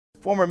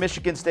Former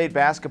Michigan State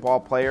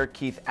basketball player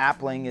Keith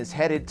Appling is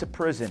headed to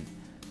prison.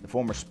 The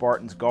former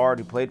Spartans guard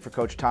who played for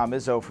Coach Tom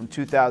Izzo from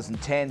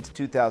 2010 to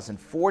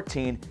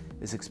 2014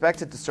 is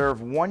expected to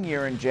serve 1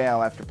 year in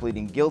jail after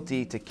pleading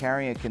guilty to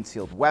carrying a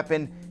concealed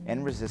weapon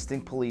and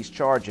resisting police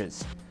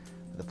charges.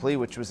 The plea,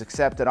 which was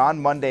accepted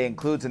on Monday,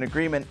 includes an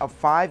agreement of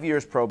 5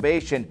 years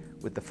probation,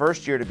 with the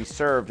first year to be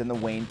served in the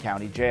Wayne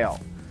County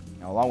Jail.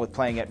 Now, along with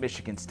playing at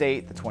Michigan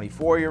State, the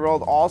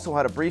 24-year-old also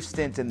had a brief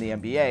stint in the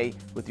NBA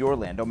with the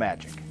Orlando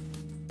Magic.